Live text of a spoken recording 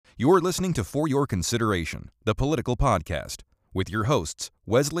You're listening to For Your Consideration, the political podcast, with your hosts,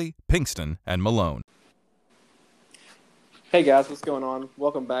 Wesley, Pinkston, and Malone. Hey guys, what's going on?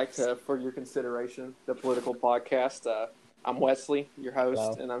 Welcome back to For Your Consideration, the political podcast. I'm Wesley, your host,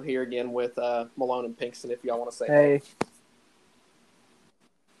 Hello. and I'm here again with Malone and Pinkston, if y'all want to say Hey.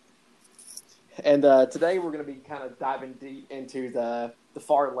 And today we're going to be kind of diving deep into the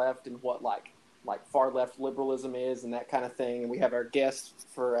far left and what like far left liberalism is and that kind of thing. And we have our guest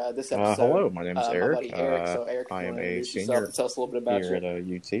for this episode. Hello, my name is Eric. My buddy Eric. So Eric, if I you am want to a introduce senior yourself and tell us a little bit about here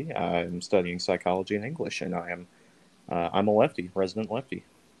you. at UT. I'm studying psychology and English, and I'm a lefty, resident lefty.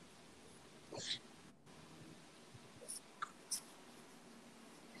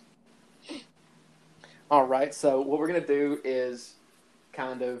 All right, so what we're going to do is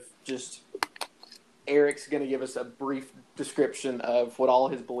kind of just Eric's going to give us a brief description of what all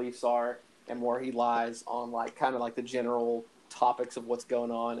his beliefs are and where he lies on kind of the general topics of what's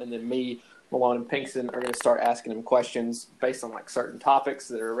going on. And then me, Malone, and Pinkston are going to start asking him questions based on certain topics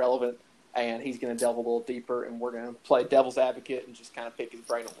that are relevant. And he's going to delve a little deeper, and we're going to play devil's advocate and just kind of pick his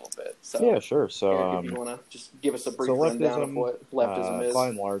brain a little bit. So, yeah, sure. So, Eric, if you want to just give us a brief rundown of what leftism is. By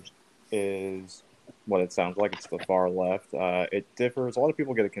and large, is what it sounds like. It's the far left. It differs. A lot of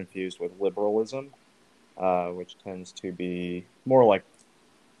people get it confused with liberalism, which tends to be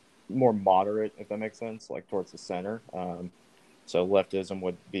more moderate, if that makes sense, towards the center. So leftism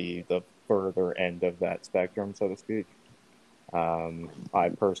would be the further end of that spectrum, so to speak.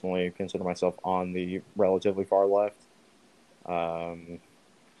 I personally consider myself on the relatively far left, more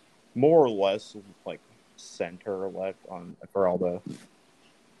or less center left for all the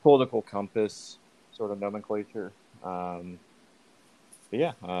political compass sort of nomenclature. But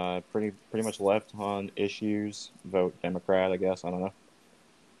yeah, pretty much left on issues. Vote Democrat, I guess. I don't know.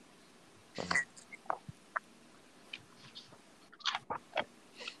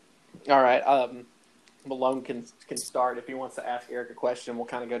 All right. Malone can start. If he wants to ask Eric a question, we'll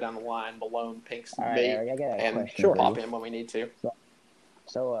kind of go down the line. Malone, Pinkston, All right, me, Eric, I got a and question pop for you. in when we need to.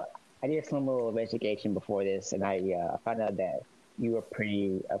 So I did some little investigation before this, and I found out that you were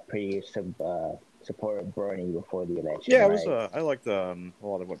a pretty supporter of Bernie before the election. Yeah, right? I liked a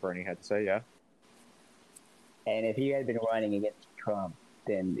lot of what Bernie had to say. Yeah. And if you had been running against Trump,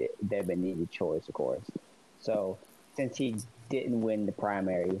 then there'd been an easy choice, of course. So since he didn't win the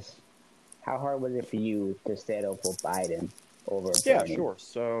primaries, how hard was it for you to settle for Biden over Yeah, Bernie? sure.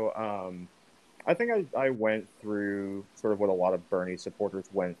 So I think I went through sort of what a lot of Bernie supporters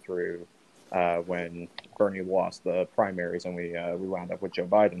went through when Bernie lost the primaries and we wound up with Joe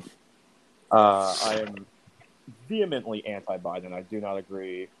Biden. I am vehemently anti-Biden. I do not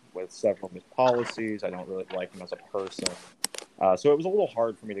agree with several of his policies. I don't really like him as a person. So it was a little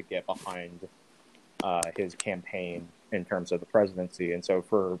hard for me to get behind his campaign in terms of the presidency. And so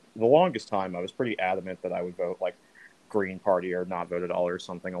for the longest time, I was pretty adamant that I would vote Green Party or not vote at all or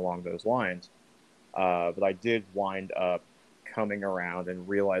something along those lines. But I did wind up coming around and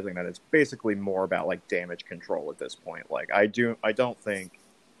realizing that it's basically more about damage control at this point. I don't think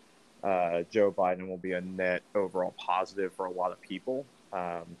Joe Biden will be a net overall positive for a lot of people,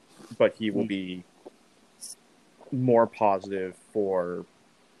 but he will be more positive for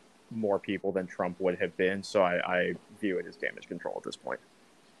more people than Trump would have been. So I view it as damage control at this point.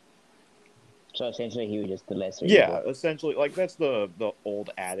 So essentially, he was just the lesser Yeah, evil. essentially, that's the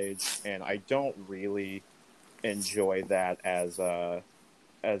old adage, and I don't really enjoy that as a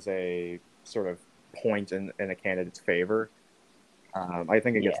sort of point in a candidate's favor. I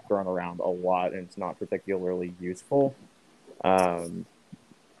think it gets thrown around a lot, and it's not particularly useful.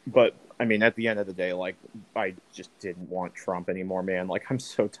 But I mean, at the end of the day, I just didn't want Trump anymore, man. I'm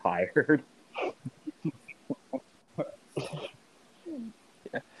so tired.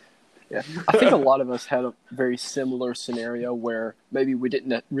 Yeah, I think a lot of us had a very similar scenario where maybe we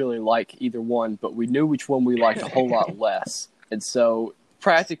didn't really like either one, but we knew which one we liked a whole lot less. And so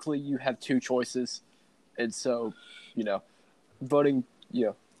practically you have two choices. And so, voting,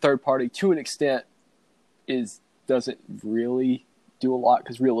 third party to an extent doesn't really do a lot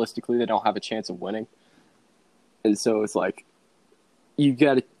because realistically they don't have a chance of winning. And so it's you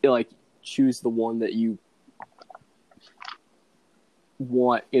got to choose the one that you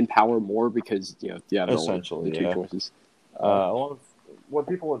want in power more because Essentially, the two choices. A lot of what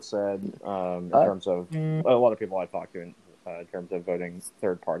people have said in terms of a lot of people I've talked to in terms of voting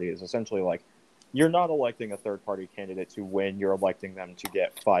third party is essentially you're not electing a third party candidate to win, you're electing them to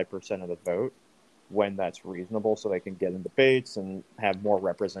get 5% of the vote when that's reasonable so they can get in debates and have more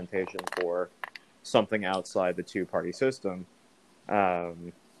representation for something outside the two-party system.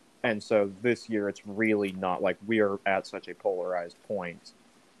 And so this year, it's really not we are at such a polarized point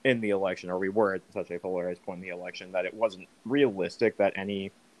in the election, or we were at such a polarized point in the election that it wasn't realistic that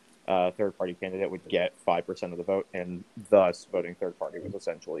any third-party candidate would get 5% of the vote, and thus voting third party was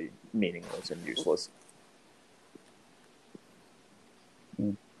essentially meaningless and useless.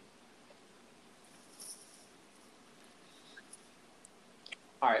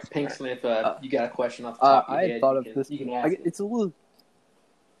 All right, Pinkston, if you got a question off the top of your head, I thought of this. You can ask it. It's a little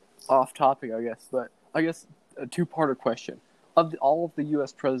off topic, I guess, but I guess a two-parter question. Of all of the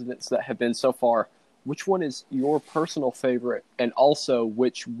U.S. presidents that have been so far, which one is your personal favorite, and also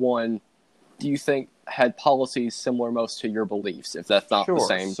which one do you think had policies similar most to your beliefs, if that's not the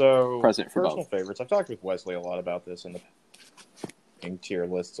same president for personal both? favorites. I've talked with Wesley a lot about this in the tier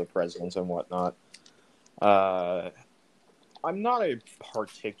lists of presidents and whatnot. I'm not a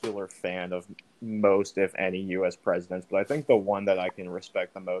particular fan of most, if any, U.S. presidents, but I think the one that I can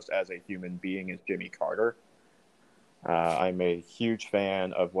respect the most as a human being is Jimmy Carter. I'm a huge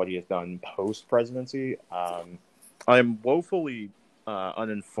fan of what he has done post-presidency. I'm woefully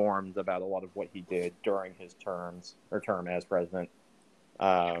uninformed about a lot of what he did during his term as president.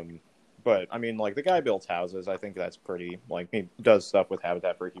 But, I mean, like, the guy builds houses. I think that's pretty, like, he does stuff with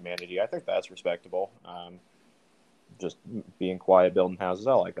Habitat for Humanity. I think that's respectable. Just being quiet, building houses.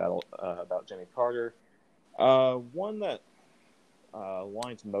 I like that about Jimmy Carter. One that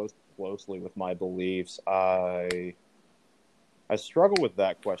aligns most closely with my beliefs, I struggle with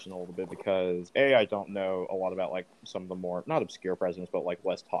that question a little bit because, A, I don't know a lot about, like, some of the more, not obscure presidents, but, like,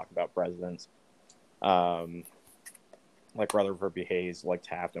 less talked about presidents. Like Rutherford B. Hayes, like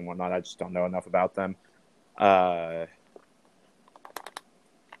Taft and whatnot. I just don't know enough about them. But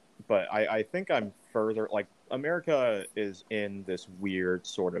I think I'm further, like, America is in this weird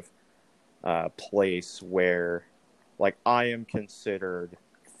sort of place where, like, I am considered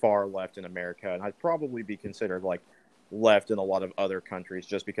far left in America, and I'd probably be considered, like, left in a lot of other countries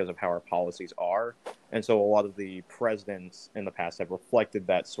just because of how our policies are. And so a lot of the presidents in the past have reflected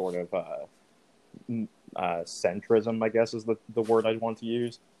that sort of centrism, I guess is the word I'd want to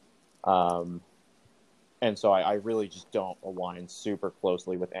use. And so I really just don't align super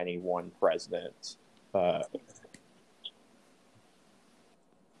closely with any one president. I'm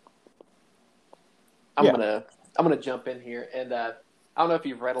gonna jump in here, and I don't know if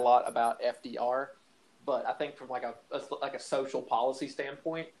you've read a lot about FDR, but I think from like a social policy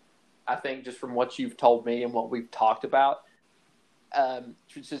standpoint, I think just from what you've told me and what we've talked about,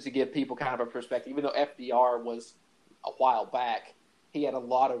 just to give people kind of a perspective, even though FDR was a while back, he had a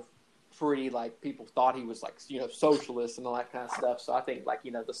lot of pretty, like, people thought he was, like, you know, socialist and all that kind of stuff. So I think, like,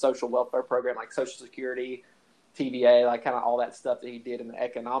 you know, the social welfare program, like Social Security, TVA, like kind of all that stuff that he did in the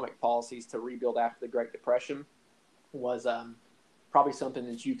economic policies to rebuild after the Great Depression was probably something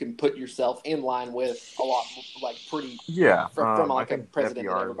that you can put yourself in line with a lot, like, pretty, from like a president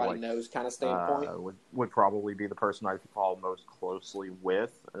FDR, that everybody knows kind of standpoint. Would probably be the person I follow most closely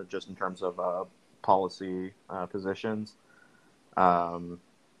with, just in terms of policy positions.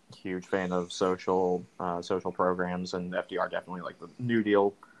 Huge fan of social programs, and FDR definitely, like, the New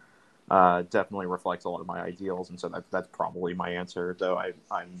Deal definitely reflects a lot of my ideals, and so that's probably my answer, though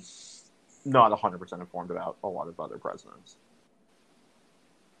I'm not 100% informed about a lot of other presidents.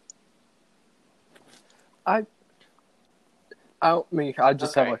 I mean, I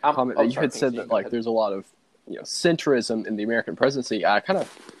just have like a comment that you had said that, like, there's a lot of, you know, centrism in the American presidency. I kind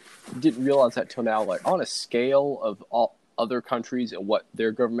of didn't realize that till now. Like, on a scale of all other countries and what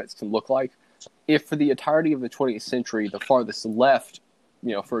their governments can look like, if for the entirety of the 20th century the farthest left,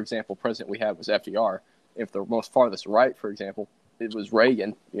 you know, for example, president we had was FDR, if the most farthest right, for example, it was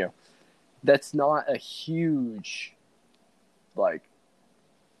Reagan, you know, that's not a huge, like,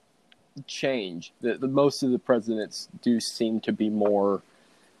 change. The most of the presidents do seem to be more,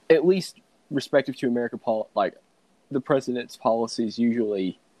 at least respective to American like, the president's policies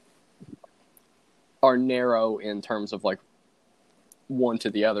usually are narrow in terms of, like, one to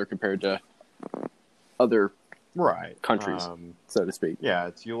the other compared to other countries, so to speak. Yeah,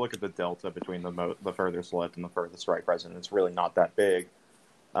 you look at the delta between the furthest left and the furthest right president, it's really not that big,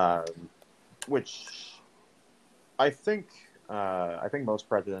 which I think most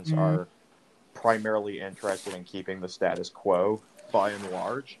presidents are primarily interested in keeping the status quo by and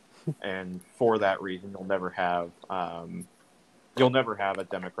large, and for that reason, you'll never have a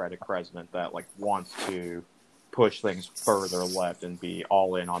Democratic president that, like, wants to push things further left and be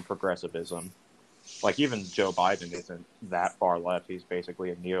all in on progressivism. Like, even Joe Biden isn't that far left; he's basically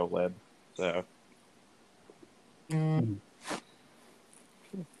a neo-lib. So.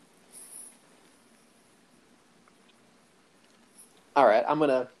 All right, I'm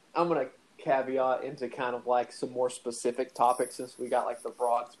gonna caveat into kind of like some more specific topics since we got like the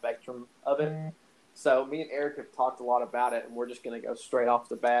broad spectrum of it. So me and Eric have talked a lot about it, and we're just going to go straight off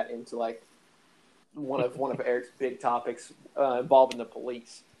the bat into like one of Eric's big topics involving the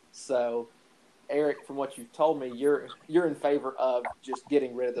police. So, Eric, from what you've told me, you're in favor of just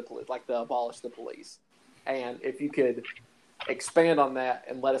getting rid of the police, like to abolish the police. And if you could expand on that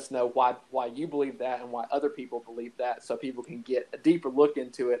and let us know why you believe that and why other people believe that, so people can get a deeper look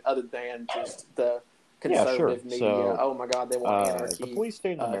into it, other than just the conservative media. So, oh my God, they want anarchy. The police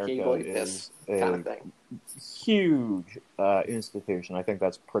state in America is a kind of thing. huge institution. I think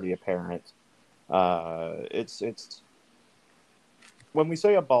that's pretty apparent. It's when we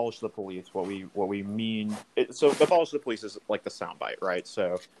say abolish the police, what we mean. So abolish the police is like the soundbite, right?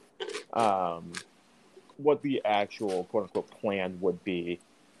 So, what the actual quote unquote plan would be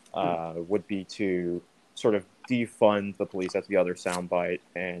to sort of defund the police. That's the other soundbite,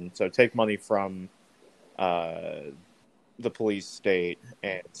 and so take money from the police state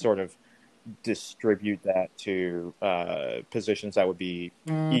and sort of distribute that to positions that would be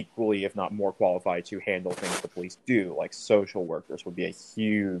equally, if not more qualified to handle things the police do, like social workers would be a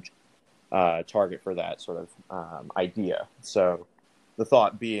huge target for that sort of idea. So the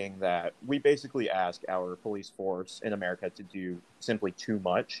thought being that we basically ask our police force in America to do simply too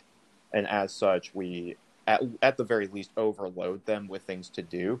much, and as such we at the very least overload them with things to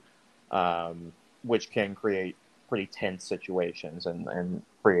do, which can create pretty tense situations and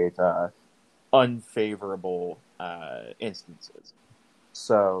create unfavorable instances.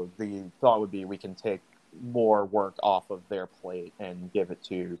 So the thought would be we can take more work off of their plate and give it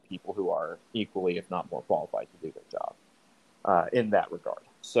to people who are equally, if not more qualified to do their job in that regard.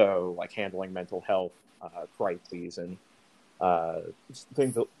 So like handling mental health crises and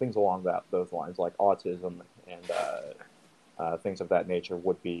things along those lines, like autism and things of that nature,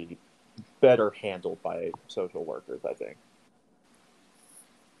 would be better handled by social workers, I think.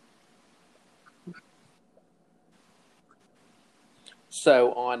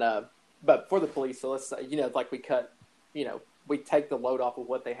 So but for the police, so let's say, like we take the load off of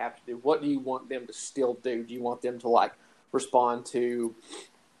what they have to do. What do you want them to still do? Do you want them to like respond to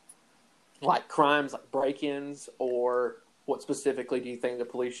like crimes, like break-ins, or what specifically do you think the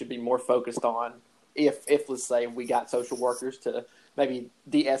police should be more focused on? If let's say we got social workers to maybe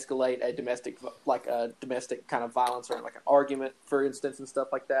de-escalate a domestic kind of violence, or like an argument, for instance, and stuff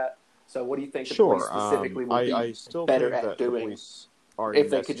like that. So what do you think the police specifically would be I still better think at that doing? The police are if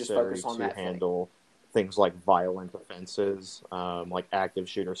they could just focus on to that handle things like violent offenses, like active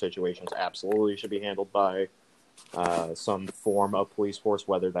shooter situations, absolutely should be handled by some form of police force,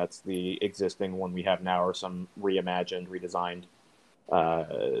 whether that's the existing one we have now or some reimagined, redesigned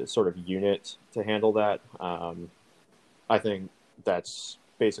sort of unit to handle that. I think that's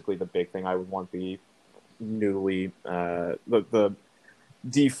basically the big thing I would want the newly the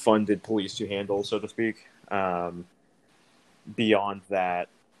defunded police to handle, so to speak. Beyond that,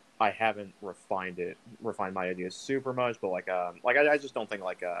 I haven't refined my ideas super much, but I just don't think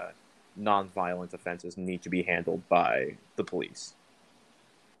non-violent offenses need to be handled by the police.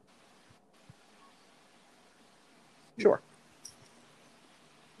 Sure.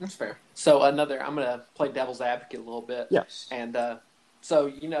 That's fair. So I'm going to play devil's advocate a little bit. Yes. And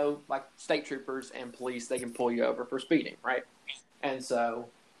so, like state troopers and police, they can pull you over for speeding, right? And so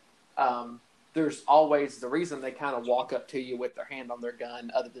there's always the reason they kind of walk up to you with their hand on their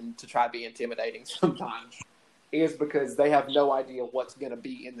gun, other than to try to be intimidating sometimes, is because they have no idea what's going to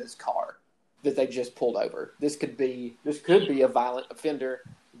be in this car that they just pulled over. This could be a violent offender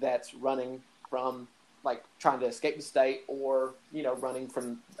that's running from, like, trying to escape the state, or running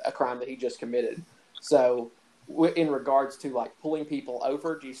from a crime that he just committed. So in regards to like pulling people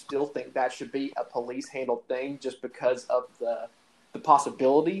over, do you still think that should be a police handled thing just because of the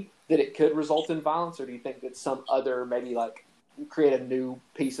possibility that it could result in violence, or do you think that some other, maybe like create a new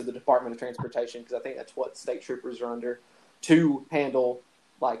piece of the Department of Transportation, because I think that's what state troopers are under, to handle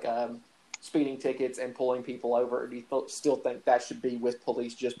like speeding tickets and pulling people over? Or do you still think that should be with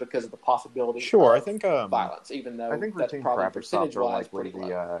police just because of the possibility Sure, of I think violence, even though I think that's routine probably traffic stops are percentage-wise likely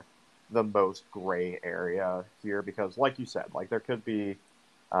pretty low? the most gray area here, because like you said, like there could be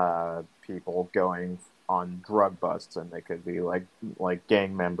people going on drug busts, and they could be like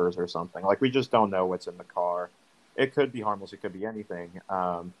gang members or something. Like, we just don't know what's in the car. It could be harmless, it could be anything.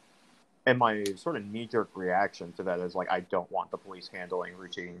 And my sort of knee-jerk reaction to that is like, I don't want the police handling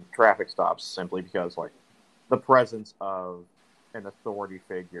routine traffic stops, simply because like the presence of an authority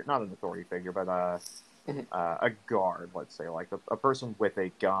figure, not an authority figure, but a guard, let's say, like a person with a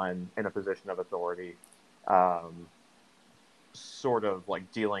gun in a position of authority, sort of like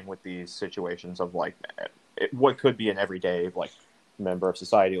dealing with these situations of like what could be an everyday like member of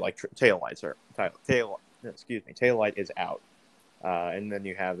society, like taillight is out, and then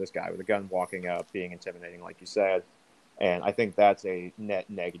you have this guy with a gun walking up, being intimidating, like you said, and I think that's a net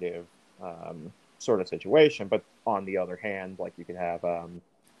negative sort of situation. But on the other hand, like you could have,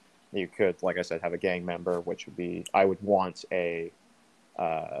 like I said, have a gang member, which would be, I would want the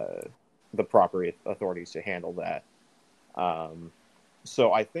proper authorities to handle that.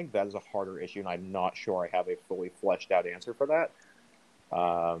 So I think that is a harder issue, and I'm not sure I have a fully fleshed out answer for that.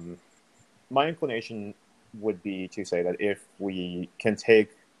 My inclination would be to say that if we can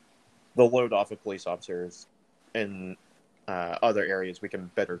take the load off of police officers in other areas, we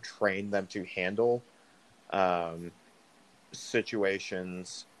can better train them to handle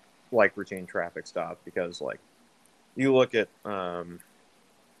situations like routine traffic stops. Because, like, you look at all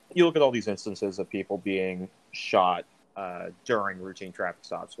these instances of people being shot during routine traffic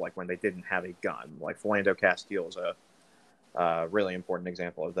stops, like when they didn't have a gun. Like Philando Castile is a really important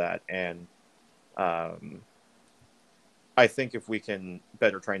example of that. And I think if we can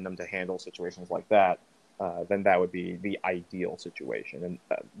better train them to handle situations like that, then that would be the ideal situation. And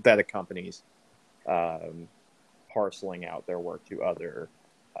that accompanies parceling out their work to other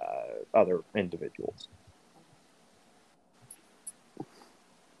individuals.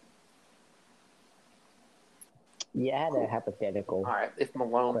 Yeah, I had a hypothetical. All right, if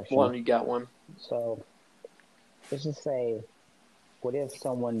Malone, Question. you got one. So, let's just say, what if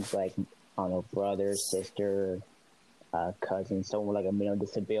someone's like, I don't know, brother, sister, cousin, someone like a mental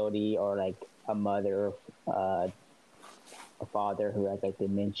disability, or like a mother, a father who has like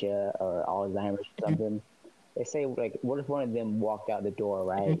dementia or Alzheimer's or something? They say, like, what if one of them walked out the door,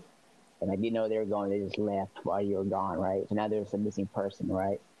 right? And I didn't know they were going, they just left while you were gone, right? So now there's a missing person,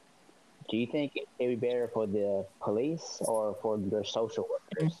 right? Do you think it would be better for the police or for your social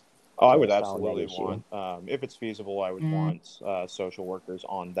workers? Oh, I would absolutely want, if it's feasible, I would want social workers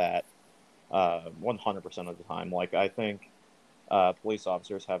on that 100% of the time. Like, I think police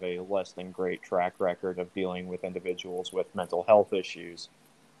officers have a less than great track record of dealing with individuals with mental health issues.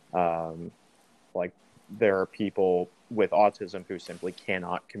 Like, there are people with autism who simply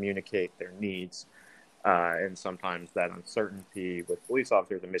cannot communicate their needs. And sometimes that uncertainty with police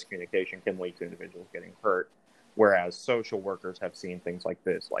officers and miscommunication can lead to individuals getting hurt. Whereas social workers have seen things like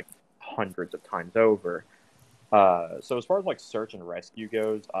this, like, hundreds of times over. So as far as like search and rescue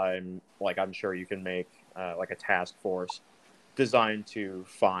goes, I'm sure you can make like a task force designed to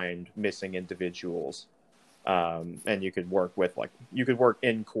find missing individuals. And you could work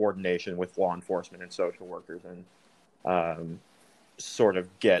in coordination with law enforcement and social workers and sort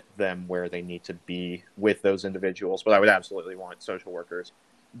of get them where they need to be with those individuals. But I would absolutely want social workers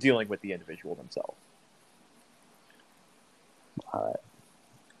dealing with the individual themselves. All right.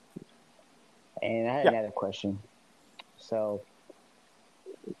 And I had another question. So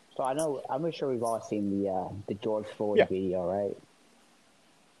I'm sure we've all seen the George Floyd video, right?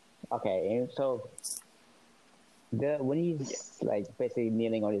 Okay, and so when he's like basically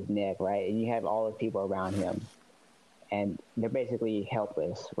kneeling on his neck, right, and you have all the people around him, and they're basically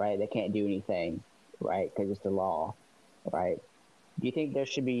helpless, right? They can't do anything, right, because it's the law, right? Do you think there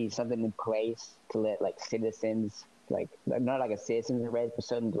should be something in place to let like citizens, like not like a citizen's arrest, but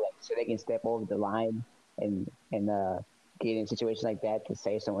something like so they can step over the line and get in situations like that to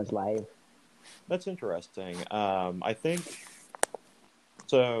save someone's life? That's interesting. I think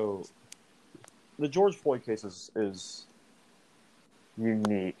so. The George Floyd case is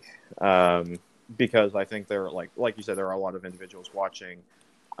unique because I think there, like you said, there are a lot of individuals watching.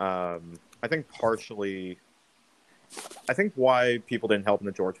 I think why people didn't help in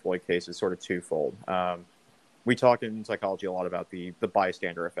the George Floyd case is sort of twofold. We talk in psychology a lot about the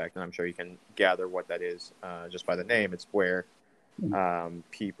bystander effect, and I'm sure you can gather what that is just by the name. It's where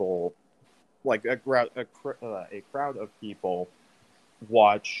people, like a crowd of people,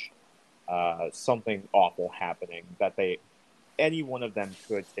 watch something awful happening that any one of them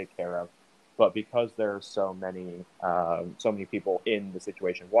could take care of, but because there are so many people in the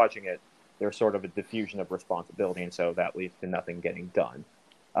situation watching it, there's sort of a diffusion of responsibility, and so that leads to nothing getting done.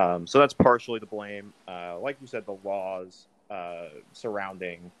 So that's partially to blame. Like you said, the laws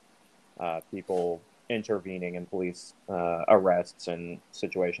surrounding people intervening in police arrests and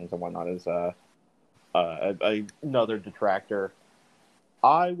situations and whatnot is another detractor.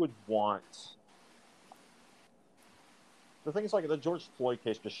 I would want... The thing is, like, the George Floyd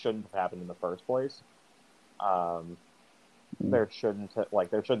case just shouldn't have happened in the first place. There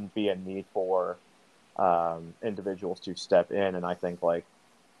shouldn't be a need for individuals to step in, and I think we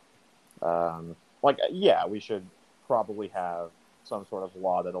should probably have some sort of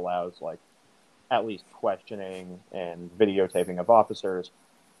law that allows, like, at least questioning and videotaping of officers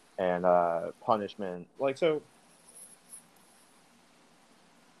and punishment. Like, so,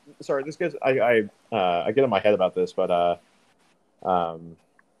 sorry, this gets, I get in my head about this, but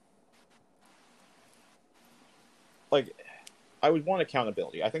like, I would want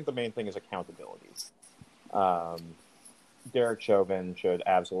accountability. I think the main thing is accountability. Derek Chauvin should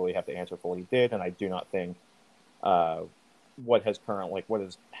absolutely have to answer for what he did, and I do not think what has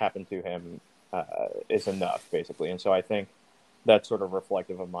happened to him is enough, basically. And so I think that's sort of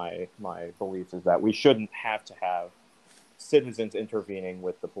reflective of my beliefs, is that we shouldn't have to have citizens intervening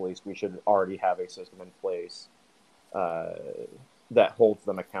with the police. We should already have a system in place that holds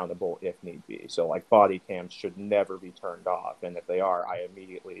them accountable if need be. So, like, body cams should never be turned off, and if they are, I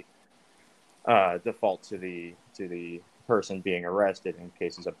immediately default to the person being arrested in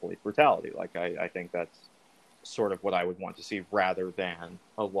cases of police brutality. Like, I think that's sort of what I would want to see, rather than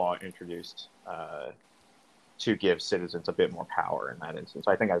a law introduced to give citizens a bit more power in that instance.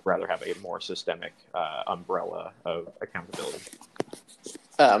 I think I'd rather have a more systemic umbrella of accountability.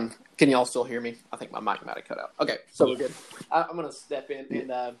 Can you all still hear me? I think my mic might have cut out. Okay, so we're good. I'm going to step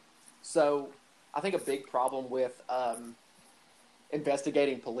in. And so I think a big problem with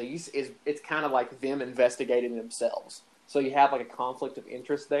investigating police is it's kind of like them investigating themselves. So you have like a conflict of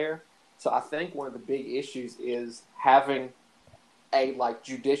interest there. So I think one of the big issues is having a like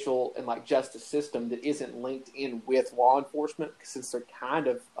judicial and like justice system that isn't linked in with law enforcement, since they're kind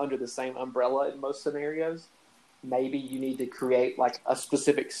of under the same umbrella in most scenarios. Maybe you need to create like a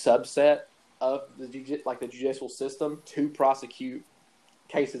specific subset of the judicial system to prosecute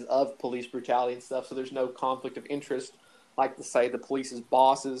cases of police brutality and stuff. So there's no conflict of interest, like to say the police's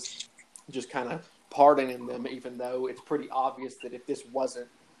bosses just kind of pardoning them, even though it's pretty obvious that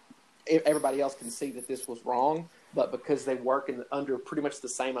if everybody else can see that this was wrong, but because they work under pretty much the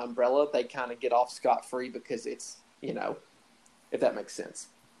same umbrella, they kind of get off scot-free because it's, if that makes sense.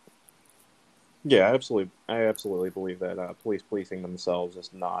 Yeah, absolutely. I absolutely believe that police policing themselves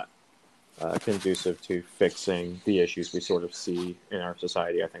is not conducive to fixing the issues we sort of see in our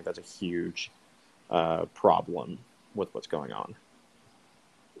society. I think that's a huge problem with what's going on.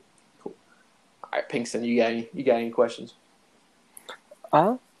 Cool. All right, Pinkston, you got any questions?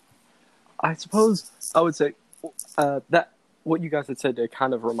 I suppose I would say that what you guys had said to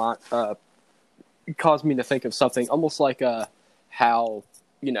kind of caused me to think of something almost like how,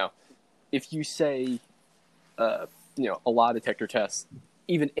 if you say, a lie detector test,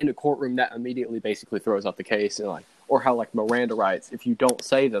 even in a courtroom, that immediately basically throws out the case, and or how like Miranda rights, if you don't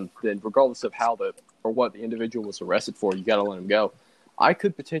say them, then regardless of what the individual was arrested for, you got to let them go. I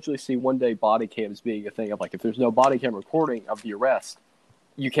could potentially see one day body cams being a thing of like, if there's no body cam recording of the arrest,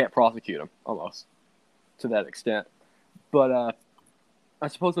 you can't prosecute them almost to that extent. But I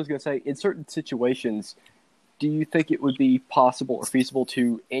suppose I was going to say, in certain situations, do you think it would be possible or feasible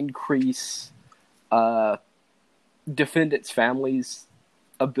to increase defendants' families'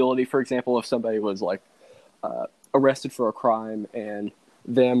 ability? For example, if somebody was like arrested for a crime and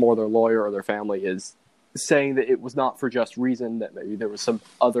them or their lawyer or their family is saying that it was not for just reason, that maybe there was some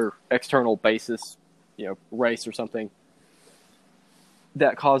other external basis, race or something,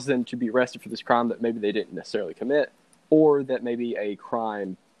 that caused them to be arrested for this crime that maybe they didn't necessarily commit, or that maybe a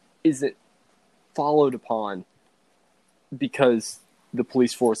crime isn't followed upon because the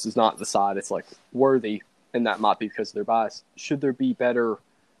police force does not decide it's like worthy, and that might be because of their bias. Should there be better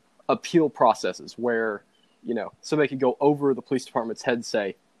appeal processes where, somebody could go over the police department's head and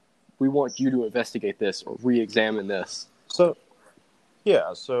say, we want you to investigate this or re-examine this? So, yeah,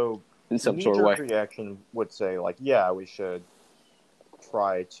 in some sort of way, reaction would say, like, yeah, we should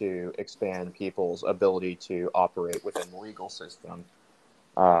try to expand people's ability to operate within the legal system,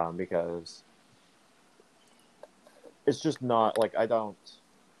 because it's just not like I don't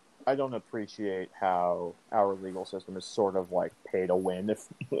appreciate how our legal system is sort of like pay to win, if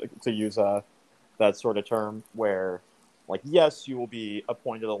to use that sort of term, where like, yes, you will be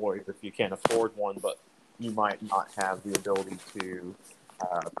appointed a lawyer if you can't afford one, but you might not have the ability to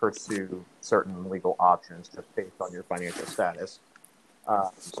pursue certain legal options just based on your financial status.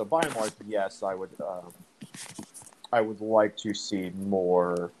 So by and large, yes, I would like to see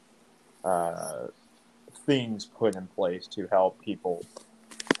more things put in place to help people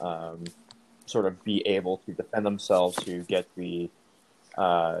sort of be able to defend themselves, to get the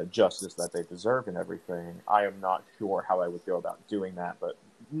justice that they deserve and everything. I am not sure how I would go about doing that, but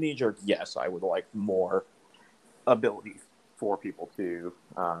knee-jerk, yes, I would like more ability for people to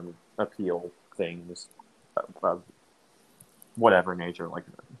appeal things of whatever nature, like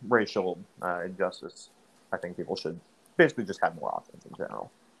racial injustice I think people should basically just have more options in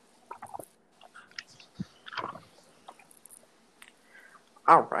general.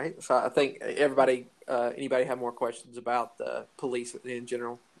 All right. So I think everybody, anybody have more questions about the police in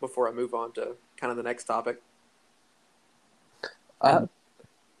general before I move on to kind of the next topic?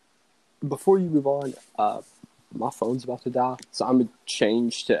 Before you move on, my phone's about to die, so I'm gonna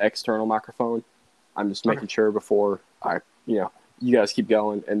change to external microphone. I'm just making sure before you guys keep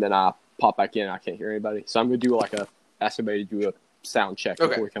going, and then I pop back in. I can't hear anybody, so I'm gonna do ask somebody to do a sound check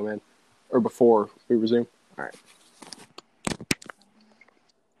before we come in, or before we resume. All right.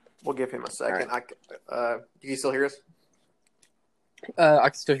 We'll give him a second. Right. You can still hear us? I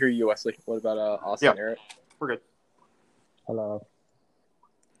can still hear you, Wesley. What about Austin and Eric? We're good. Hello. All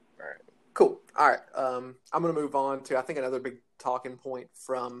right. Cool. All right. I'm going to move on to, I think, another big talking point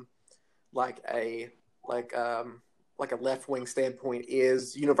from a left-wing standpoint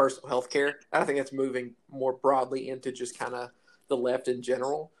is universal health care. I think that's moving more broadly into just kind of the left in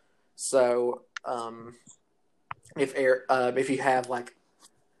general. So if you have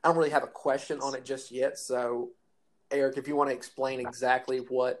I don't really have a question on it just yet. So, Eric, if you want to explain exactly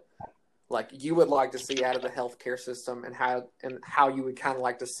what you would like to see out of the healthcare system and how you would kind of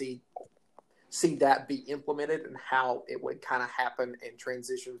like to see that be implemented and how it would kind of happen and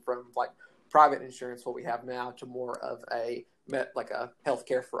transition from private insurance, what we have now, to more of a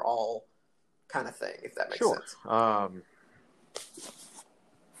healthcare for all kind of thing, if that makes sense.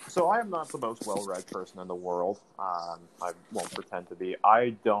 So I am not the most well-read person in the world. I won't pretend to be.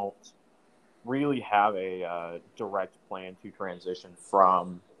 I don't really have a direct plan to transition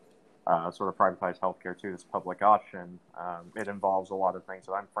from sort of privatized healthcare to this public option. It involves a lot of things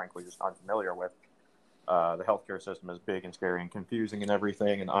that I'm frankly just unfamiliar with. The healthcare system is big and scary and confusing and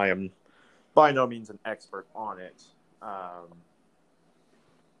everything, and I am by no means an expert on it.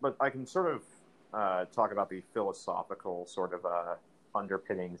 But I can sort of talk about the philosophical sort of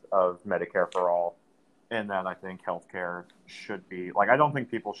underpinnings of Medicare for all, and that I think healthcare should be I don't think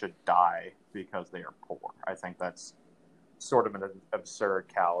people should die because they are poor. I think that's sort of an absurd,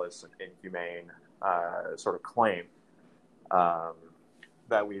 callous, and inhumane sort of claim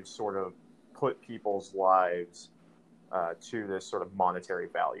that we've sort of put people's lives to this sort of monetary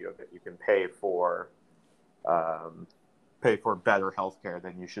value of it. You can pay for better healthcare,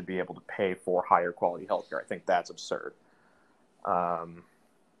 then you should be able to pay for higher quality healthcare. I think that's absurd.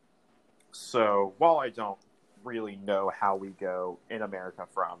 So while I don't really know how we go in America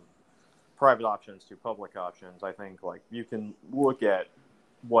from private options to public options, I think you can look at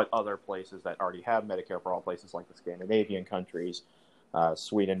what other places that already have Medicare for all, places like the Scandinavian countries,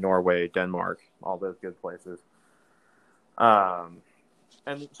 Sweden, Norway, Denmark, all those good places, and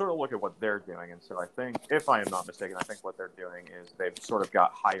sort of look at what they're doing. And so I think, if I am not mistaken, I think what they're doing is they've sort of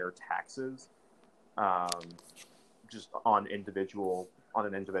got higher taxes, just on an individual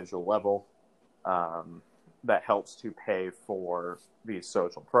level, that helps to pay for these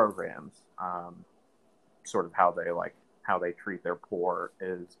social programs. Sort of how they treat their poor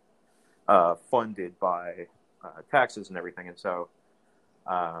is funded by taxes and everything. And so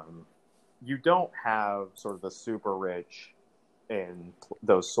you don't have sort of the super rich in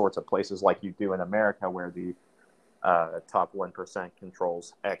those sorts of places like you do in America, where the top 1%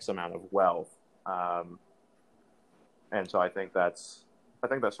 controls X amount of wealth. And so I think that's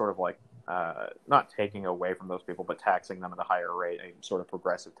sort of not taking away from those people, but taxing them at a higher rate, a sort of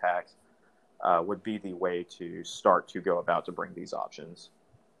progressive tax, would be the way to start to go about to bring these options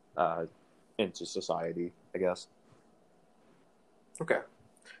into society, I guess. Okay.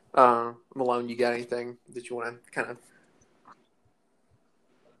 Malone, you got anything that you want to kind of...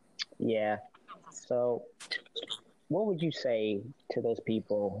 Yeah. So what would you say to those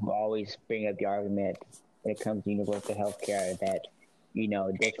people who always bring up the argument when it comes to universal health care that,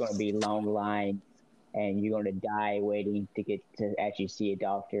 there's going to be long lines and you're going to die waiting to get to actually see a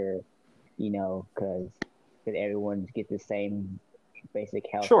doctor, because everyone gets the same basic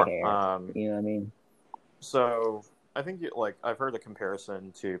health care. You know what I mean? So I think I've heard a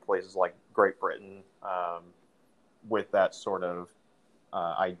comparison to places like Great Britain, with that sort of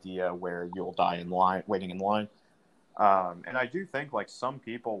idea where you'll die in line, waiting in line. And I do think some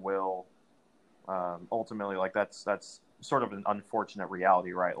people will ultimately, that's sort of an unfortunate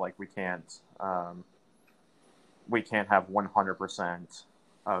reality, right? We can't have 100%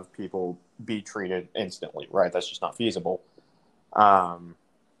 of people be treated instantly, right? That's just not feasible. And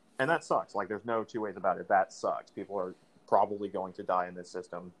that sucks. There's no two ways about it. That sucks. People are probably going to die in this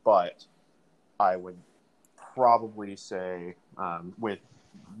system, but I would probably say, with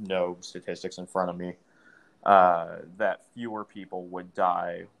no statistics in front of me, that fewer people would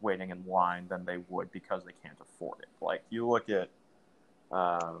die waiting in line than they would because they can't afford it. Like, you look at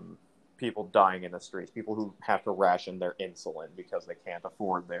people dying in the streets, people who have to ration their insulin because they can't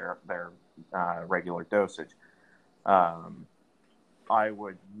afford their regular dosage. I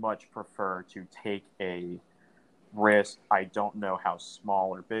would much prefer to take a risk. I don't know how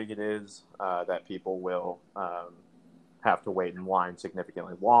small or big it is, that people will have to wait in line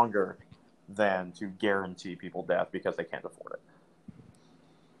significantly longer than to guarantee people death because they can't afford it.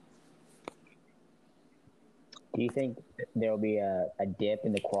 Do you think there will be a dip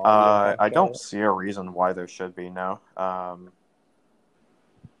in the quality of I healthcare? don't see a reason why there should be, no.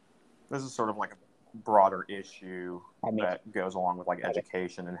 This is sort of like a broader issue that goes along with like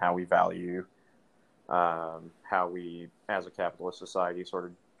education and how we value, how we, as a capitalist society, sort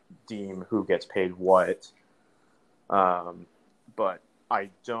of deem who gets paid what. But I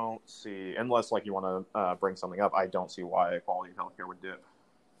don't see, unless like you want to bring something up, I don't see why quality of healthcare would dip.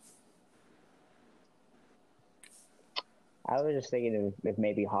 I was just thinking if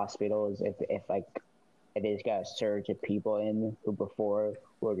maybe hospitals, if like they just got a surge of people in who before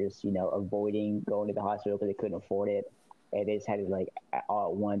were just, avoiding going to the hospital because they couldn't afford it, and they just had to like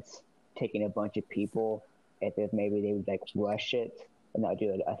all at once taking a bunch of people, if maybe they would like rush it and not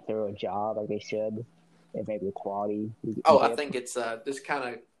do a thorough job like they should, and maybe the quality. I think it's this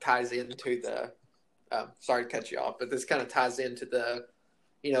kind of ties into the. Sorry to cut you off, but this kind of ties into the.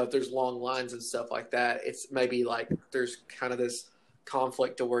 If there's long lines and stuff like that, it's maybe like there's kind of this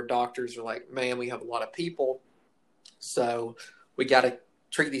conflict to where doctors are like, man, we have a lot of people, so we got to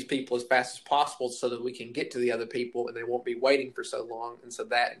treat these people as fast as possible so that we can get to the other people and they won't be waiting for so long. And so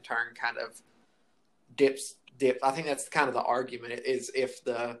that in turn kind of dips. I think that's kind of the argument is if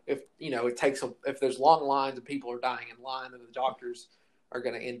there's long lines and people are dying in line, then the doctors are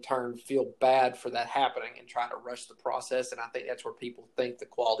going to in turn feel bad for that happening and try to rush the process. And I think that's where people think the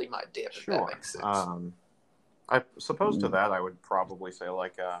quality might dip. Sure. If that makes sense. I suppose to that I would probably say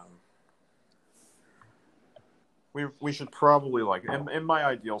like we should probably like in my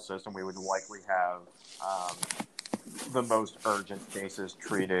ideal system we would likely have the most urgent cases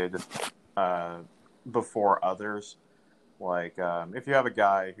treated before others. Like if you have a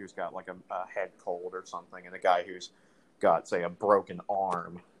guy who's got like a head cold or something and a guy who's got, say, a broken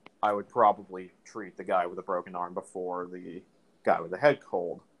arm, I would probably treat the guy with a broken arm before the guy with a head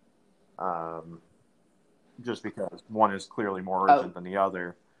cold. Just because one is clearly more urgent than the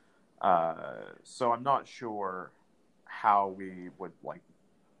other. So I'm not sure how we would like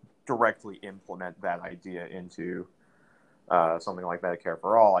directly implement that idea into something like Medicare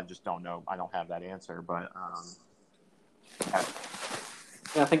for All. I just don't know. I don't have that answer, but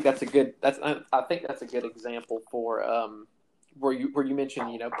I think that's a good. I think that's a good example for where you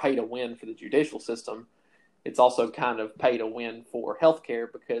mentioned pay to win for the judicial system. It's also kind of pay to win for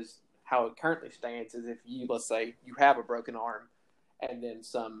healthcare because how it currently stands is if let's say you have a broken arm, and then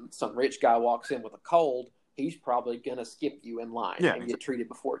some rich guy walks in with a cold, he's probably gonna skip you in line and get treated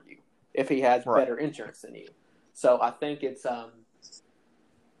before you if he has better insurance than you. So I think it's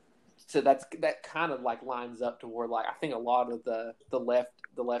So that kind of like lines up to where like I think a lot of the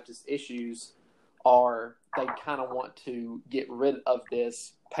leftist issues are they kind of want to get rid of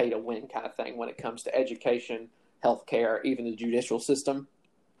this pay to win kind of thing when it comes to education, healthcare, even the judicial system,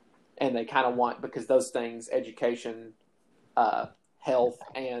 and they kind of want because those things, education, health,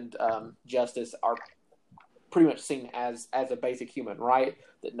 and justice are pretty much seen as a basic human right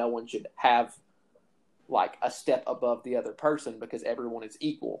that no one should have like a step above the other person because everyone is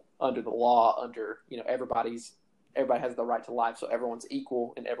equal under the law, under, everybody has the right to life. So everyone's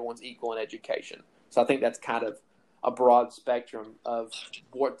equal and everyone's equal in education. So I think that's kind of a broad spectrum of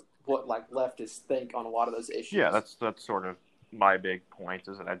what like leftists think on a lot of those issues. Yeah, that's sort of my big point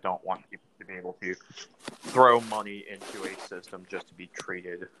is that I don't want people to be able to throw money into a system just to be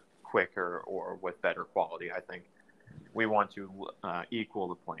treated quicker or with better quality. I think we want to equal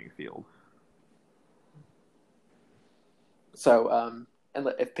the playing field. So, and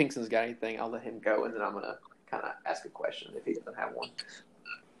if Pinkston's got anything, I'll let him go, and then I'm going to kind of ask a question if he doesn't have one.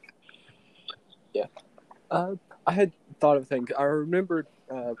 Yeah. I had thought of a thing. I remembered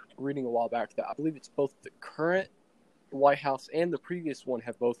reading a while back that I believe it's both the current White House and the previous one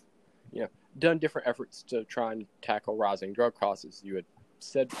have both, done different efforts to try and tackle rising drug costs, as you had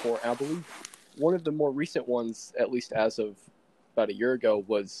said before. And I believe one of the more recent ones, at least as of about a year ago,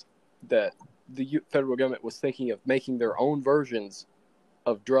 was that the federal government was thinking of making their own versions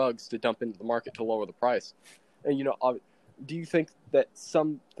of drugs to dump into the market to lower the price. And, do you think that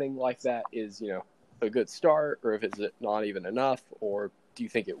something like that is, a good start, or if is it not even enough, or do you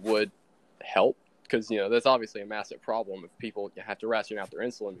think it would help because that's obviously a massive problem if people have to ration out their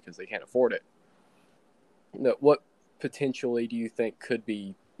insulin because they can't afford it. What potentially do you think could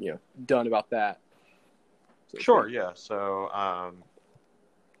be done about that? Sure, yeah. So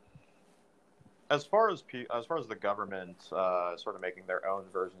as far as the government sort of making their own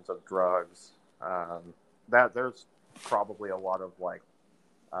versions of drugs, that there's probably a lot of like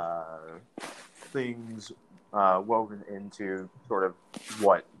things woven into sort of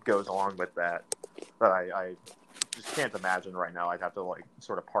what goes along with that I just can't imagine right now. I'd have to like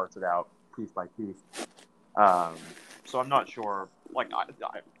sort of parse it out piece by piece. So I'm not sure. Like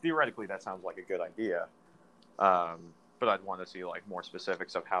theoretically, that sounds like a good idea, but I'd want to see like more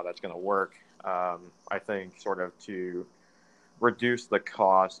specifics of how that's going to work. I think sort of to reduce the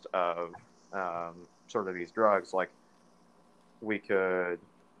cost of sort of these drugs, like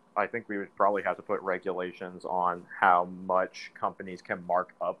I think we would probably have to put regulations on how much companies can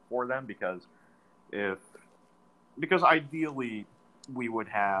mark up for them, because ideally we would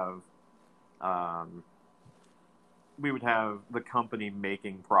have the company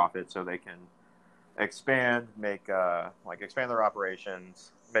making profit so they can expand their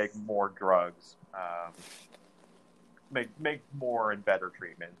operations, make more drugs, make more and better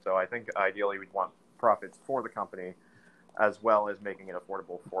treatment. So I think ideally we'd want profits for the company as well as making it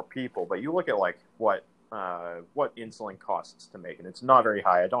affordable for people. But you look at like what insulin costs to make, and it's not very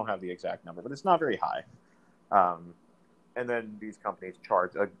high. I don't have the exact number, but it's not very high. And then these companies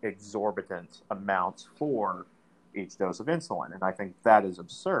charge exorbitant amounts for each dose of insulin. And I think that is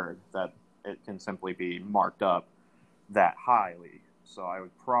absurd that it can simply be marked up that highly. So I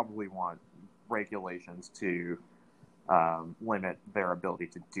would probably want regulations to limit their ability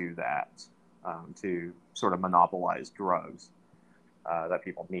to do that, to sort of monopolize drugs that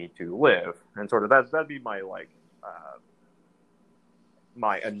people need to live. And sort of that'd be my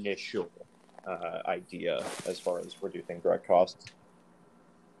my initial idea as far as reducing drug costs.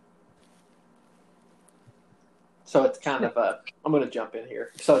 So it's kind of I'm going to jump in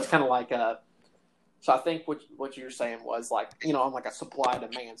here. So it's kind of like so I think what you were saying was like, on like a supply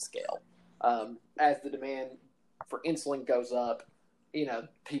demand scale, as the demand for insulin goes up,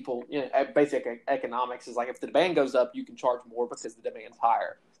 people, basic economics is like if the demand goes up, you can charge more because the demand's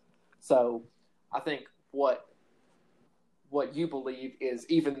higher. So I think what you believe is,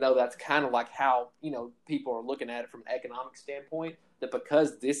 even though that's kind of like how, people are looking at it from an economic standpoint, that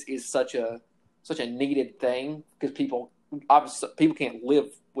because this is such a needed thing, because people can't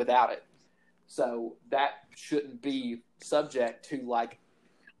live without it. So that shouldn't be subject to like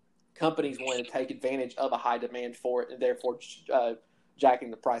companies wanting to take advantage of a high demand for it, and therefore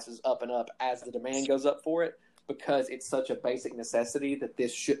jacking the prices up and up as the demand goes up for it, because it's such a basic necessity that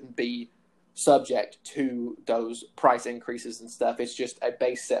this shouldn't be subject to those price increases and stuff. It's just a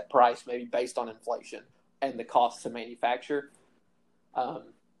base set price, maybe based on inflation and the cost to manufacture.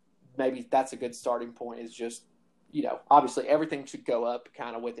 Maybe that's a good starting point, is just, obviously everything should go up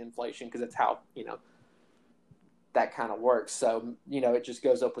kind of with inflation, because it's how, that kind of works. So, it just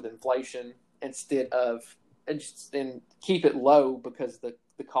goes up with inflation instead of, and keep it low, because the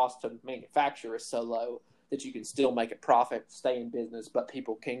cost to manufacture is so low that you can still make a profit, stay in business, but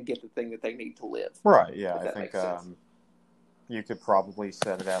people can get the thing that they need to live. Right. Yeah. I think you could probably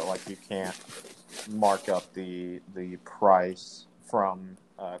set it out like you can't mark up the price from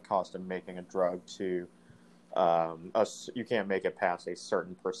cost of making a drug to you can't make it past a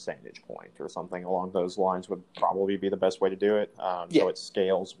certain percentage point or something along those lines would probably be the best way to do it. So it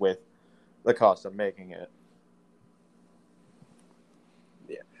scales with the cost of making it.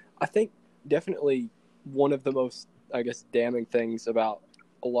 Yeah, I think definitely one of the most, I guess, damning things about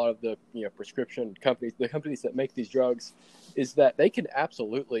a lot of the prescription companies, the companies that make these drugs, is that they can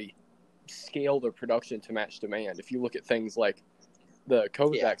absolutely scale their production to match demand. If you look at things like the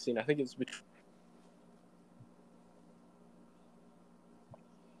COVID vaccine, I think it's between.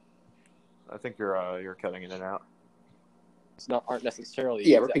 I think you're cutting in and out. It's aren't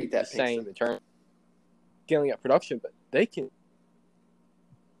necessarily repeat that, the same in terms of scaling up production, but they can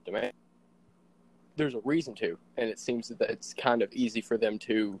demand. There's a reason to, and it seems that it's kind of easy for them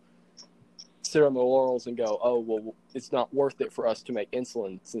to sit on the laurels and go, "Oh, well, it's not worth it for us to make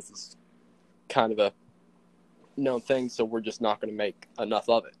insulin since it's kind of a known thing, so we're just not going to make enough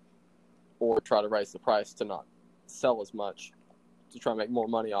of it, or try to raise the price to not sell as much to try and make more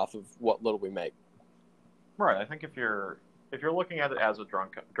money off of what little we make." Right. I think if you're looking at it as a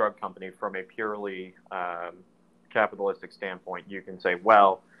drug company from a purely capitalistic standpoint, you can say,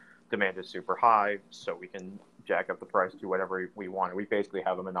 well, demand is super high, so we can jack up the price to whatever we want. We basically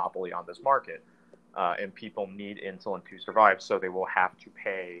have a monopoly on this market, and people need insulin to survive, so they will have to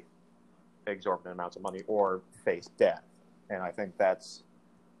pay exorbitant amounts of money or face death. And I think that's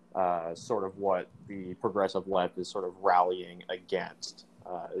sort of what the progressive left is sort of rallying against,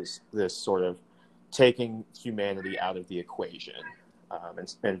 is this sort of taking humanity out of the equation,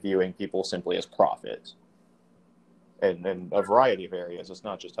 and viewing people simply as profit. And in a variety of areas, it's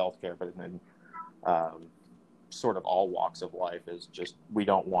not just healthcare, but in sort of all walks of life, is just, we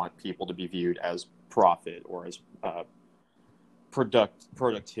don't want people to be viewed as profit or as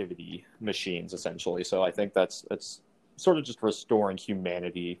productivity machines, essentially. So I think that's sort of just restoring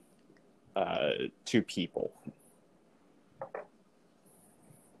humanity to people.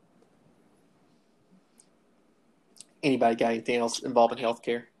 Anybody got anything else involving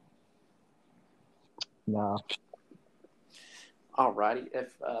healthcare? No. Alrighty.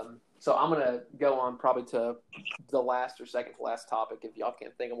 So I'm gonna go on probably to the last or second to last topic, if y'all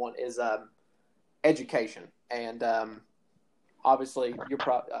can't think of one, is education. And obviously, you're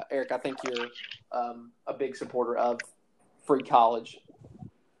Eric. I think you're a big supporter of free college,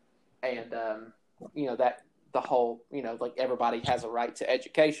 and that the whole, like, everybody has a right to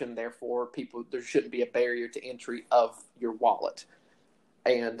education. Therefore, there shouldn't be a barrier to entry of your wallet.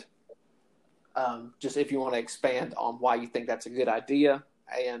 And just if you want to expand on why you think that's a good idea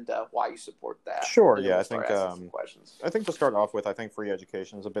and why you support that. Sure. Yeah, I think to start off with, I think free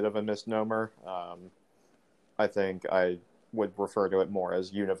education is a bit of a misnomer. I think I would refer to it more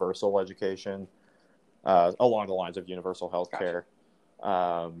as universal education, along the lines of universal health care,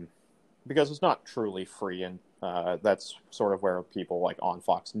 because it's not truly free, and that's sort of where people like on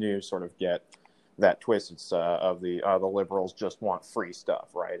Fox News sort of get that twist. It's of the liberals just want free stuff,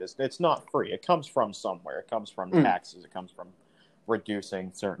 right? It's not free. It comes from somewhere. It comes from taxes. It comes from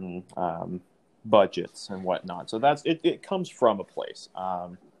reducing certain budgets and whatnot. So it comes from a place.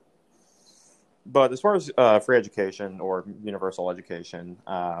 But as far as free education or universal education,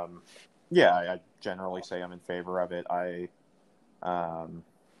 I generally say I'm in favor of it. I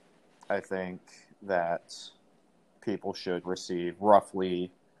think that people should receive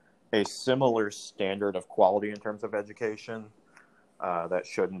roughly a similar standard of quality in terms of education that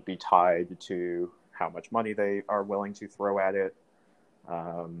shouldn't be tied to how much money they are willing to throw at it.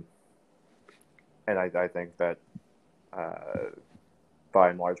 And I think that by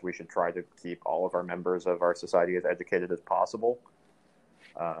and large, we should try to keep all of our members of our society as educated as possible,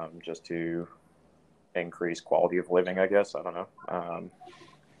 just to increase quality of living, I guess. I don't know.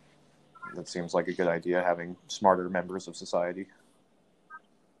 That seems like a good idea, having smarter members of society.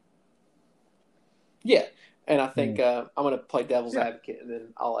 Yeah, and I think I'm going to play devil's advocate, and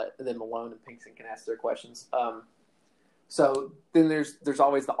then Malone and Pinkston can ask their questions. So then there's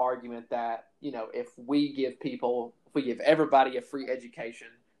always the argument that, if we give everybody a free education,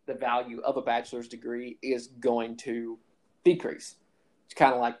 the value of a bachelor's degree is going to decrease. It's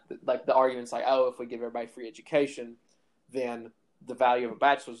kind of like the argument's like, if we give everybody free education, then the value of a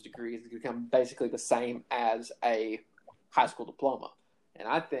bachelor's degree is going to become basically the same as a high school diploma. And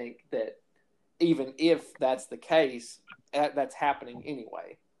I think that even if that's the case, that's happening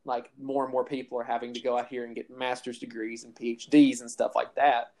anyway. Like, more and more people are having to go out here and get master's degrees and PhDs and stuff like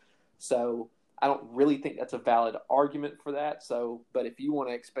that. So I don't really think that's a valid argument for that. So, but if you want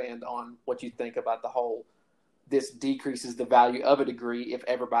to expand on what you think about the whole, this decreases the value of a degree if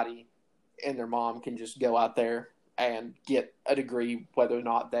everybody and their mom can just go out there and get a degree, whether or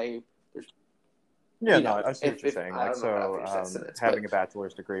not I see what you're saying. Having a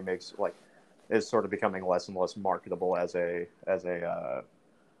bachelor's degree is sort of becoming less and less marketable as a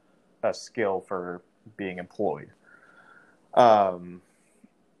skill for being employed. So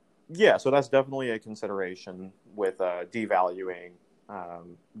that's definitely a consideration with devaluing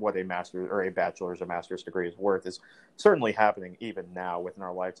what a master's or a bachelor's or master's degree is worth. Is certainly happening even now within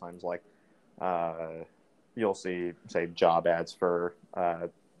our lifetimes. Like, you'll see, say, job ads for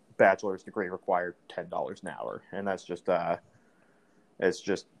bachelor's degree required $10 an hour, and that's just it's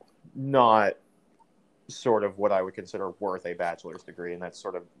just not sort of what I would consider worth a bachelor's degree, and that's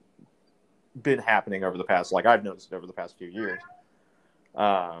sort of been happening over the past, I've noticed it over the past few years,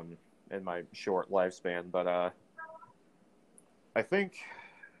 in my short lifespan. But I think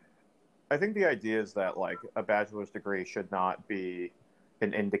the idea is that a bachelor's degree should not be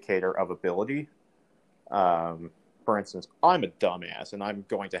an indicator of ability. For instance, I'm a dumbass and I'm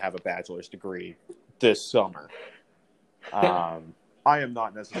going to have a bachelor's degree this summer. I am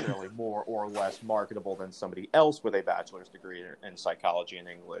not necessarily more or less marketable than somebody else with a bachelor's degree in psychology and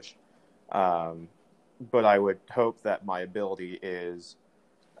English. But I would hope that my ability is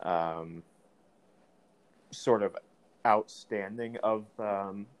sort of outstanding of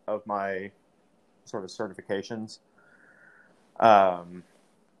my sort of certifications.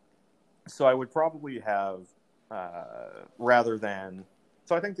 So I would probably have, rather than,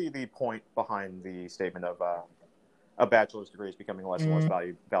 so I think the point behind the statement of a bachelor's degree is becoming less and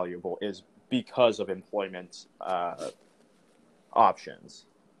less valuable is because of employment options.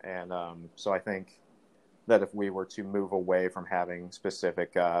 And so I think that if we were to move away from having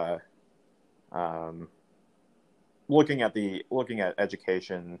specific, looking at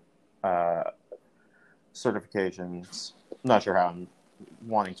education certifications, I'm not sure how I'm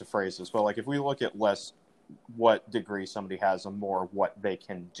wanting to phrase this, but like if we look at less what degree somebody has and more what they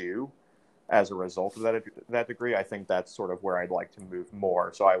can do as a result of that degree, I think that's sort of where I'd like to move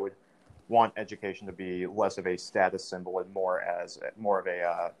more. So I would want education to be less of a status symbol and more of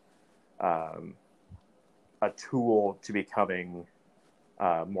a tool to becoming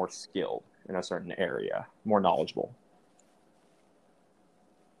more skilled in a certain area, more knowledgeable.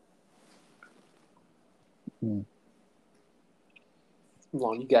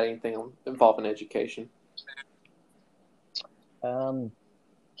 Malone, you got anything involving education?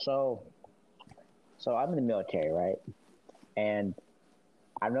 So I'm in the military, right? And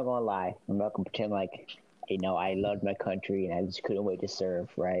I'm not gonna lie, I'm not gonna pretend like, I loved my country and I just couldn't wait to serve,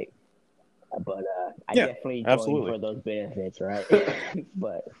 right? But I definitely joined for those benefits, right?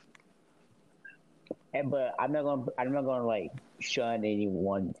 but I'm not gonna like shun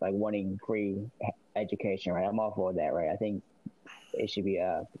anyone like wanting free education, right? I'm all for that, right? I think it should be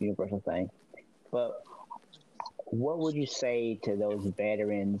a universal thing. But what would you say to those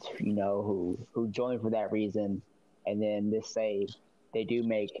veterans, who join for that reason, and then let's say they do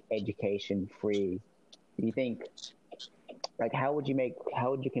make education free? Do you think, like, how would you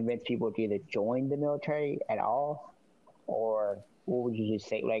convince people to either join the military at all, or what would you just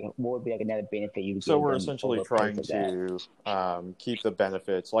say? Like, what would be like another benefit you? So we're essentially trying to keep the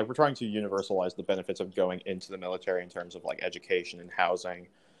benefits, like we're trying to universalize the benefits of going into the military in terms of like education and housing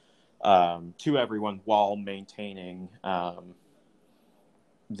to everyone while maintaining while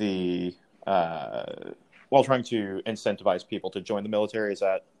trying to incentivize people to join the military. Is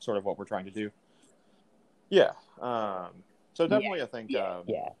that sort of what we're trying to do? Yeah. So definitely, I think.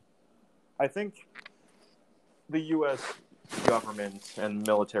 I think the U.S. government and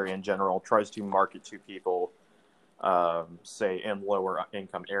military in general tries to market to people, say in lower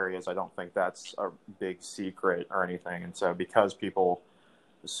income areas. I don't think that's a big secret or anything. And so because people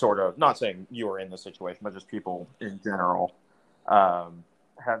sort of, not saying you are in this situation, but just people in general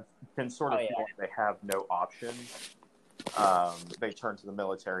can sort of feel like they have no option. They turn to the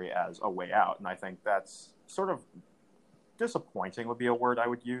military as a way out. And I think that's sort of disappointing would be a word I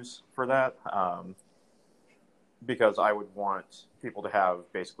would use for that. Because I would want people to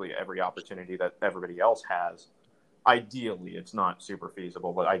have basically every opportunity that everybody else has. Ideally, it's not super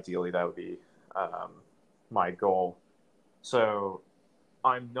feasible, but ideally that would be my goal. So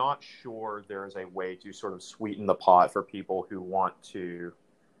I'm not sure there is a way to sort of sweeten the pot for people who want to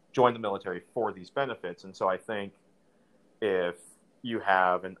join the military for these benefits. And so I think if you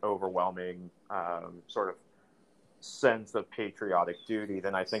have an overwhelming sort of sense of patriotic duty,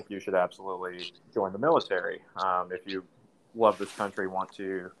 then I think you should absolutely join the military. If you love this country, want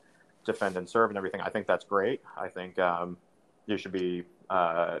to defend and serve and everything, I think that's great. I think you should do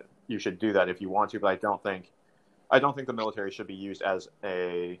that if you want to, but I don't think the military should be used as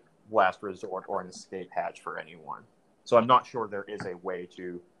a last resort or an escape hatch for anyone. So I'm not sure there is a way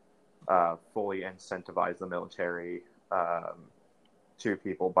to fully incentivize the military to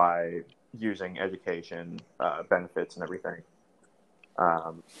people by using education benefits and everything.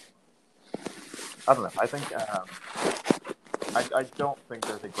 I don't know. I think I don't think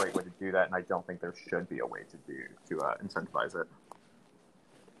there's a great way to do that, and I don't think there should be a way to incentivize it.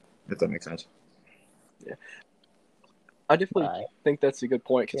 If that makes sense. Yeah, I definitely think that's a good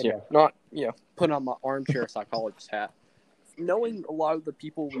point. Because not putting on my armchair psychologist hat, knowing a lot of the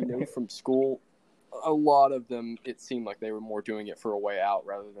people we knew from school, a lot of them, it seemed like they were more doing it for a way out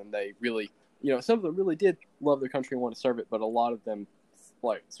rather than they really, some of them really did love their country and want to serve it, but a lot of them,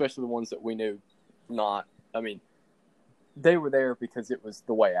 like, especially the ones that we knew, they were there because it was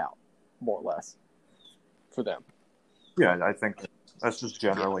the way out, more or less, for them. Yeah, I think that's just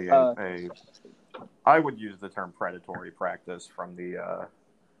generally I would use the term predatory practice from the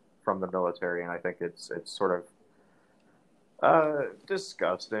military, and I think it's sort of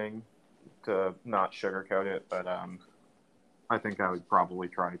disgusting, to not sugarcoat it, but I think I would probably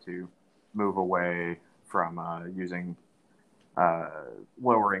try to move away from using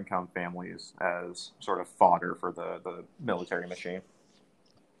lower income families as sort of fodder for the military machine.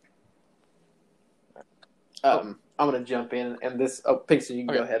 I'm going to jump in, and this. Oh, Pinkston, you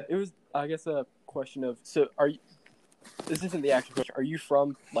can go ahead. It was, I guess, a question of, so are you? this isn't the actual question. Are you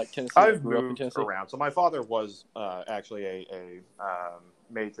from like Tennessee? I've Grew up in moved Tennessee? around. So my father was actually a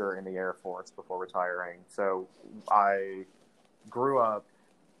major in the Air Force before retiring. So I grew up.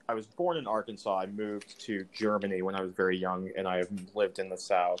 I was born in Arkansas. I moved to Germany when I was very young, and I have lived in the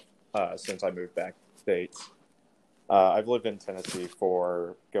South since I moved back to the States. I've lived in Tennessee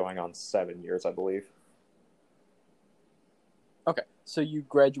for going on 7 years, I believe. Okay, so you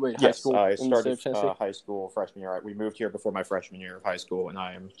graduated high school I in the state started of Tennessee? high school freshman year. We moved here before my freshman year of high school, and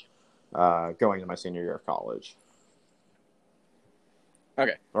I am going to my senior year of college.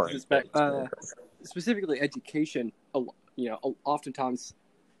 Okay. Or Specifically education, oftentimes,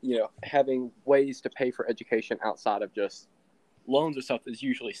 having ways to pay for education outside of just loans or stuff is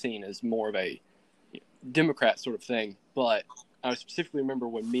usually seen as more of a Democrat sort of thing. But I specifically remember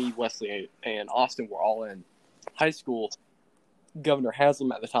when me, Wesley, and Austin were all in high school, Governor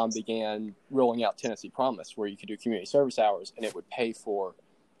Haslam at the time began rolling out Tennessee Promise, where you could do community service hours, and it would pay for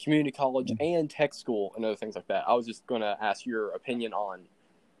community college and tech school and other things like that. I was just going to ask your opinion on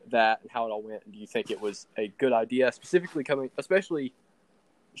that and how it all went. Do you think it was a good idea, especially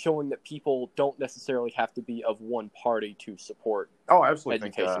showing that people don't necessarily have to be of one party to support I absolutely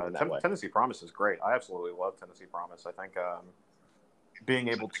education in that think way? Tennessee Promise is great. I absolutely love Tennessee Promise. I think being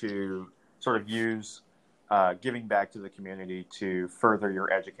able to sort of use giving back to the community to further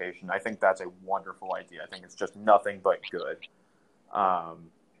your education, I think that's a wonderful idea. I think it's just nothing but good.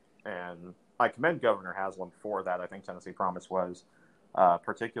 And I commend Governor Haslam for that. I think Tennessee Promise was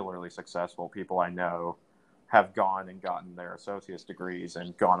particularly successful. People I know have gone and gotten their associate's degrees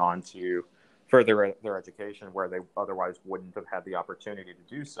and gone on to further their education where they otherwise wouldn't have had the opportunity to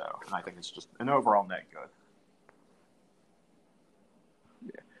do so. And I think it's just an overall net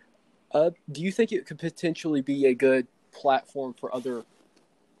good. Do you think it could potentially be a good platform for other,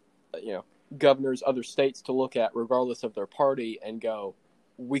 governors, other states to look at, regardless of their party, and go,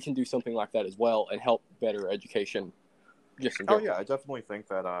 we can do something like that as well and help better education? Just in general? Yeah, I definitely think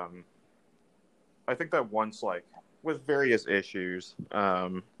that. I think that once, like with various issues,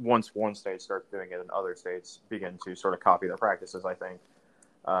 once one state starts doing it and other states begin to sort of copy their practices, I think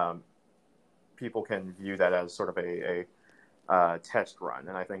people can view that as sort of a test run.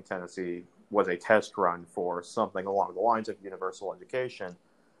 And I think Tennessee was a test run for something along the lines of universal education.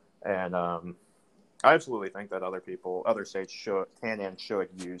 And I absolutely think that other states can and should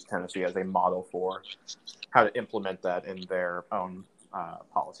use Tennessee as a model for how to implement that in their own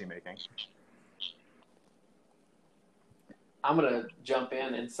policy making. I'm going to jump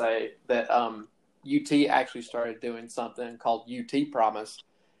in and say that UT actually started doing something called UT Promise.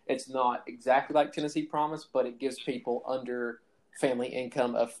 It's not exactly like Tennessee Promise, but it gives people under family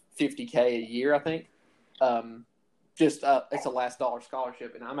income of $50K a year, I think. It's a last dollar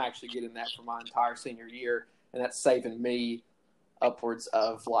scholarship, and I'm actually getting that for my entire senior year, and that's saving me upwards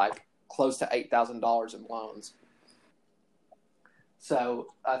of like close to $8,000 in loans. So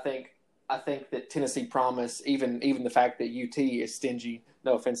I think that Tennessee Promise, even the fact that UT is stingy,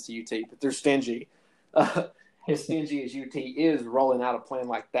 no offense to UT, but they're stingy. As stingy as UT is rolling out a plan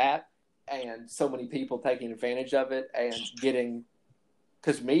like that, and so many people taking advantage of it and getting,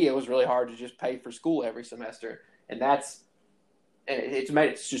 because me, it was really hard to just pay for school every semester. And it's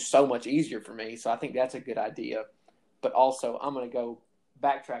made it just so much easier for me. So I think that's a good idea. But also, I'm going to go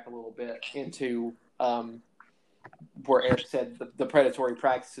backtrack a little bit into where Eric said the predatory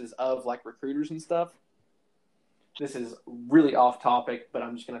practices of like recruiters and stuff. This is really off topic, but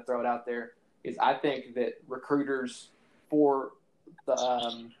I'm just going to throw it out there. Is I think that recruiters for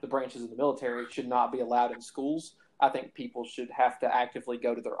the branches of the military should not be allowed in schools. I think people should have to actively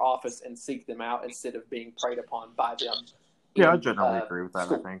go to their office and seek them out instead of being preyed upon by them. Yeah, I generally agree with that.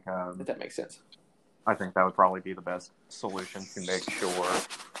 School. I think if that makes sense. I think that would probably be the best solution to make sure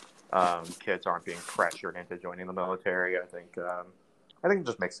kids aren't being pressured into joining the military. I think it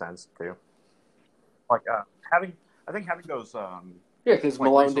just makes sense too. Like having those because like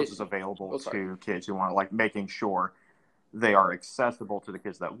Malone resources available to kids who want, like making sure they are accessible to the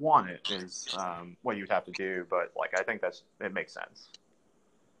kids that want it is what you'd have to do. But like I think it makes sense.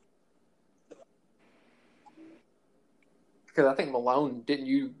 Because I think Malone, didn't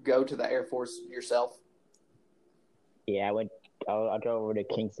you go to the Air Force yourself? Yeah, I drove over to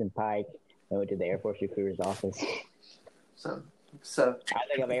Kingston Pike. I went to the Air Force recruiter's office. So I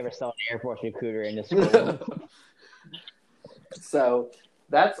think I've ever saw an Air Force recruiter in the school. So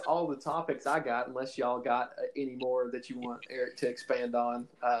that's all the topics I got, unless y'all got any more that you want Eric to expand on.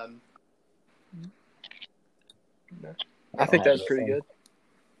 I think that's pretty good.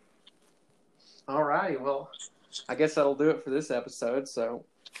 All righty. Well, I guess that'll do it for this episode. So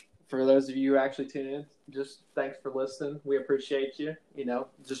for those of you who actually tune in, just thanks for listening. We appreciate you.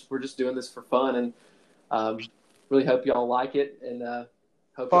 We're just doing this for fun, and really hope y'all like it, and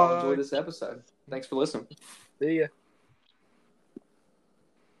hope y'all enjoy this episode. Thanks for listening. See ya.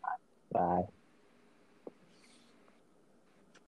 Bye.